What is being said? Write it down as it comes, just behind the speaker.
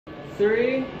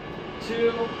3, 2,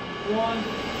 1,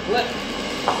 flip.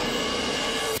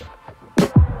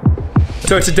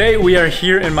 So today we are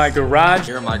here in my garage.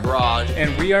 Here in my garage.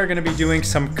 And we are gonna be doing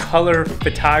some color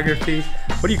photography.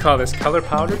 What do you call this? Color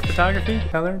powdered photography?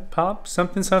 Color pop?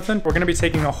 Something, something? We're gonna be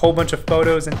taking a whole bunch of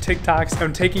photos and TikToks.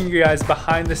 I'm taking you guys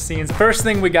behind the scenes. First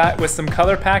thing we got was some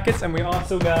color packets, and we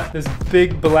also got this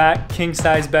big black king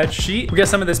size bed sheet. We got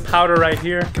some of this powder right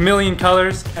here, chameleon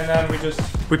colors, and then we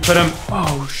put them,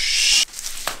 oh shh.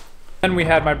 Then we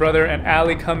had my brother and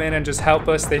Allie come in and just help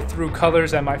us. They threw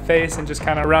colors at my face and just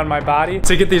kind of around my body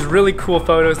to get these really cool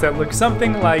photos that look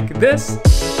something like this.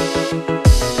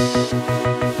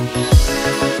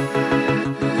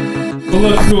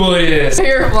 Look who cool it is. So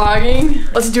you're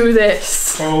vlogging? Let's do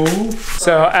this. Oh.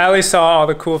 So Allie saw all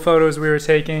the cool photos we were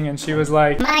taking and she was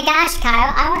like, my gosh,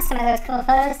 Kyle, I want some of those cool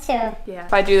photos too. Yeah.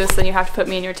 If I do this, then you have to put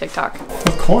me in your TikTok.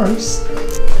 Of course.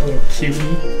 Little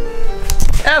cutie.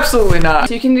 Absolutely not.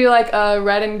 So you can do like a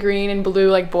red and green and blue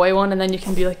like boy one, and then you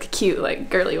can be like a cute like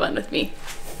girly one with me.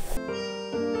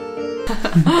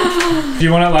 Do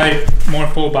you want it like more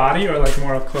full body or like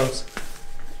more up close?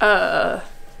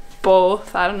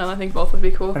 Both. I don't know. I think both would be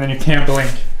cool. And then you can't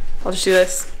blink. I'll just do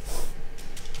this.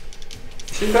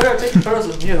 She better take photos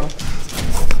of you.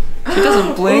 She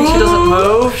doesn't blink. She doesn't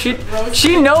move.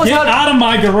 She knows Get how to. out of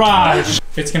my garage.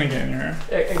 It's gonna get in your hair.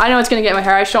 I know it's gonna get in my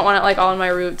hair. I just don't want it like all in my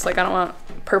roots. Like I don't want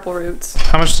purple roots.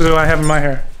 How much do I have in my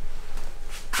hair?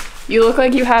 You look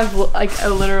like you have like a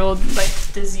literal like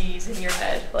disease in your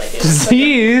head. Like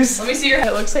disease? Let me see your head.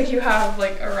 It looks like you have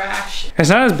like a rash. It's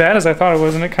not as bad as I thought it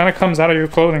was, and it kind of comes out of your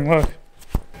clothing. Look.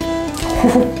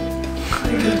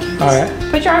 All right.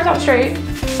 Put your arms out straight,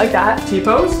 like that.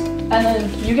 T-pose? And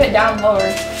then you get down lower,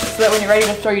 so that when you're ready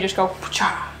to throw, you just go.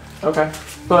 Cha. Okay.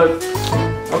 But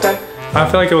okay. I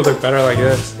feel like it would look better like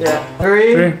this. Yeah.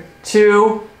 3,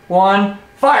 2, 1,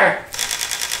 fire!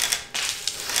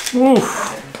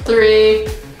 Oof. 3,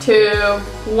 2,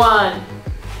 1.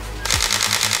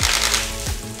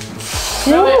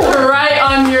 Throw it right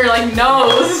on your like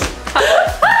nose.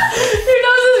 Your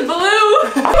nose is blue.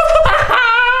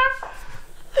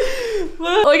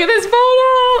 Look at this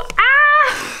photo. Ah!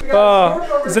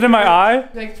 Oh, is it in my eye?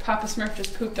 Like Papa Smurf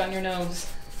just pooped on your nose.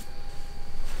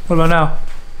 What about now?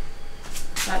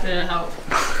 That didn't help.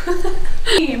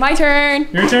 My turn.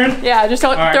 Your turn? Yeah, just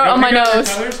don't throw it on my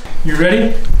nose. You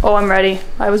ready? Oh, I'm ready.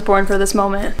 I was born for this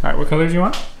moment. All right, what colors do you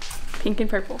want? Pink and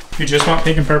purple. You just want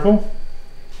pink and purple?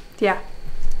 Yeah.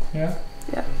 Yeah?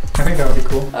 Yeah. I think that would be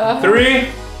cool. 3,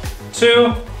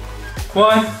 2,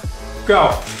 1,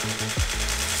 go.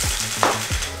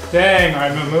 Dang, all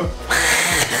right, move.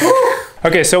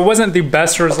 Okay, so it wasn't the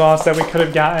best results that we could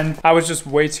have gotten. I was just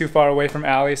way too far away from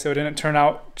Allie, so it didn't turn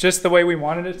out just the way we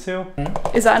wanted it to.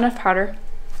 Is that enough powder?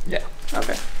 Yeah.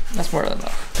 Okay. That's more than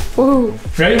enough. Woohoo.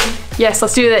 Ready? Yes,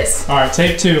 let's do this. All right,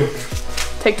 take 2.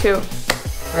 Take 2.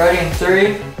 Ready in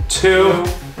 3, 2,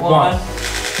 1.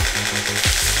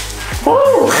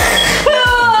 Woo!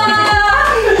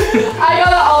 I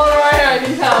got it all over my hair, I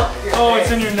can tell. Oh,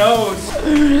 it's in your nose.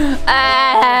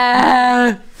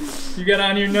 Ah. You got it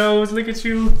on your nose, look at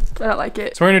you. I don't like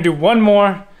it. So we're gonna do one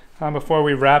more before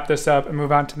we wrap this up and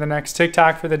move on to the next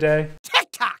TikTok for the day.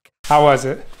 TikTok! How was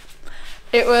it?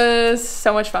 It was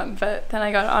so much fun, but then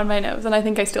I got it on my nose, and I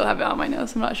think I still have it on my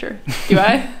nose. I'm not sure. Do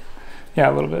I? Yeah,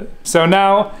 a little bit. So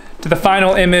now to the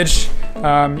final image.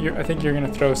 I think you're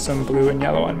gonna throw some blue and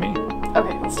yellow on me.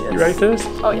 Okay, let's do this. You ready for this?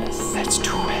 Oh, yes. Let's do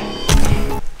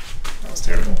it. That was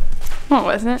terrible. No, it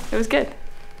wasn't. It was good.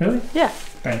 Really? Yeah.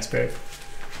 Thanks, babe.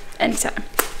 Anytime.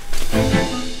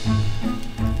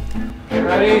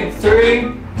 Ready in 3,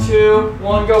 2,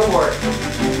 1, go for it.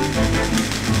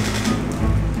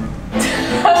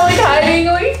 I'm like hiding.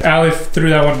 Like. Allie threw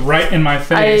that one right in my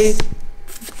face. I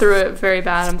threw it very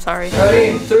bad. I'm sorry. Ready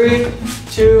in 3,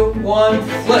 2, 1,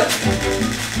 flip.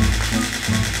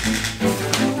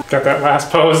 Got that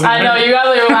last pose. I know, you got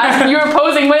the last. You were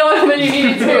posing way longer than you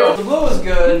needed to. The blue was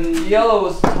good, and the yellow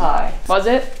was high. Was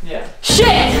it? Yeah.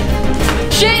 Shit!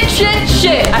 Shit, shit,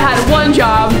 shit! I had one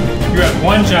job. You had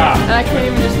one job. And I couldn't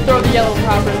even just throw the yellow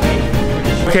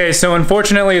properly. Okay, so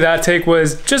unfortunately that take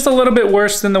was just a little bit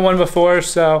worse than the one before,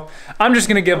 so I'm just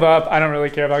gonna give up. I don't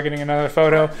really care about getting another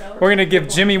photo. We're gonna give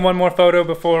Jimmy one more photo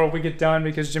before we get done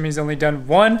because Jimmy's only done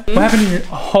one. What happened to your,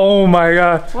 oh my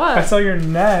God. What? I saw your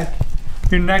neck.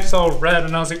 Your neck's all red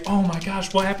and I was like, oh my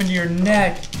gosh, what happened to your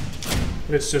neck?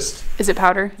 But it's just. Is it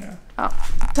powder? Yeah. Oh.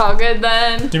 It's all good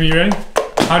then. Jimmy, you ready?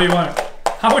 How do you want it?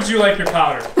 How would you like your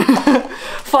powder?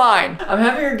 Fine. I'm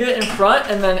having her get in front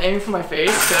and then aim for my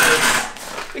face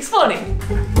because it's funny.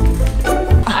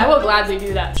 I will gladly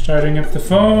do that. Starting up the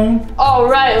phone. All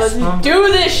right, let's do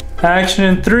this. Action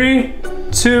in 3,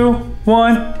 2,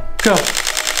 1, go.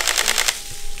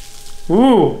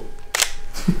 Ooh.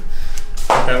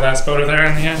 That last photo there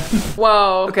in the end.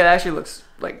 Whoa. Okay, that actually looks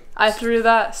like... I threw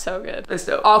that so good. It's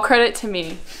dope. All credit to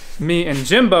me. Me and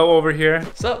Jimbo over here.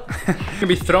 So, Gonna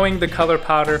be throwing the color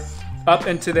powder up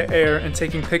into the air and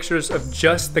taking pictures of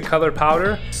just the color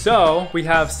powder. So we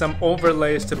have some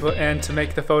overlays to put in to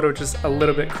make the photo just a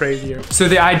little bit crazier. So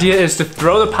the idea is to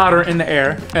throw the powder in the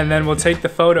air and then we'll take the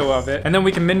photo of it and then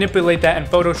we can manipulate that in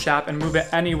Photoshop and move it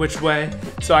any which way.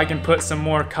 So I can put some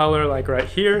more color like right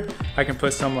here. I can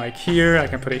put some like here. I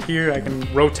can put it here. I can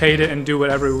rotate it and do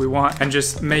whatever we want and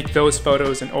just make those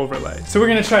photos an overlay. So we're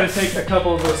gonna try to take a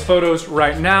couple of those photos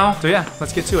right now. So yeah,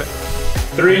 let's get to it.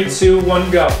 3, 2, 1,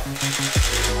 go.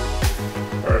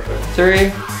 Perfect.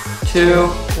 3, 2,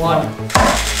 1.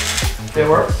 Did it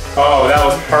work? Oh, that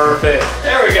was perfect.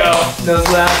 There we go. Those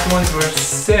last ones were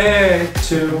sick.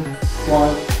 2,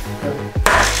 1, go.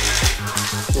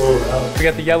 We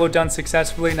got the yellow done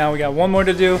successfully. Now we got one more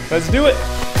to do. Let's do it.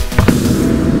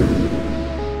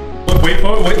 Wait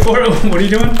for it. What are you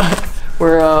doing?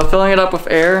 We're filling it up with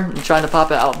air and trying to pop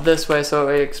it out this way so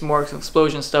it makes more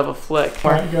explosion stuff a flick.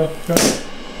 All right, go.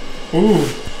 Ooh.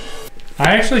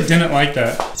 I actually didn't like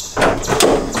that.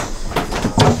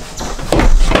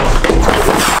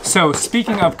 So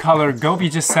speaking of color,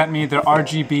 GOVEE just sent me their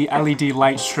RGB LED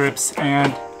light strips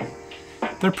and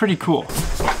they're pretty cool.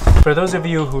 For those of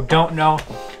you who don't know,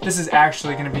 this is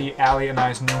actually gonna be Allie and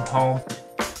I's new home.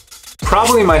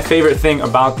 Probably my favorite thing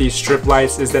about these strip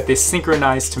lights is that they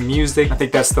synchronize to music. I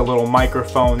think that's the little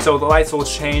microphone. So the lights will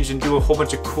change and do a whole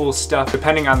bunch of cool stuff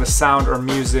depending on the sound or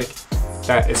music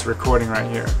that it's recording right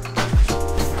here.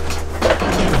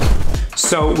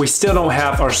 So we still don't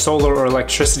have our solar or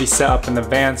electricity set up in the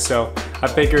van, so I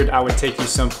figured I would take you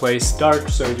someplace dark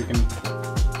so you can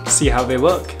see how they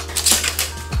look.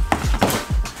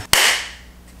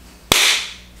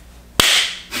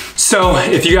 So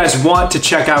if you guys want to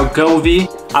check out GOVEE,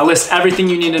 I'll list everything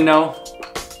you need to know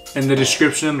in the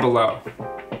description below.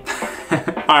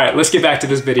 All right, let's get back to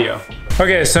this video.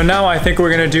 Okay, so now I think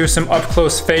we're gonna do some up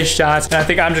close face shots. And I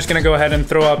think I'm just gonna go ahead and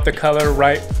throw up the color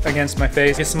right against my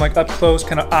face. Get some like up close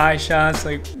kind of eye shots,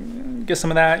 like get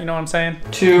some of that, you know what I'm saying?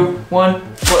 2, 1,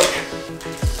 look.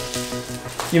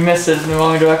 You missed it in the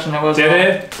wrong direction. That was Did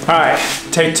it? All right,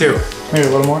 take 2. Maybe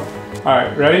a little more. All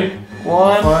right, ready?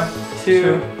 1, 1,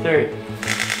 2, 3.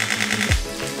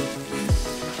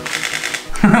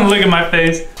 Look at my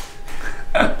face.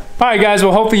 All right, guys.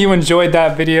 Well, hopefully you enjoyed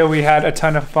that video. We had a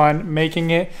ton of fun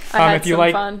making it. I had if you some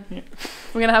like, fun.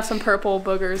 We're gonna have some purple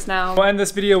boogers now. We'll end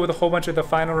this video with a whole bunch of the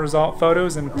final result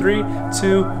photos in 3,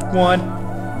 2,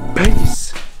 1.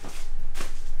 Peace.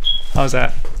 How's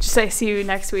that? Just say see you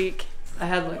next week. I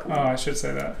had like... Oh, I should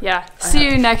say that. Yeah. See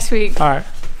you next week. All right.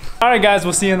 All right, guys.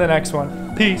 We'll see you in the next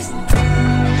one. Peace.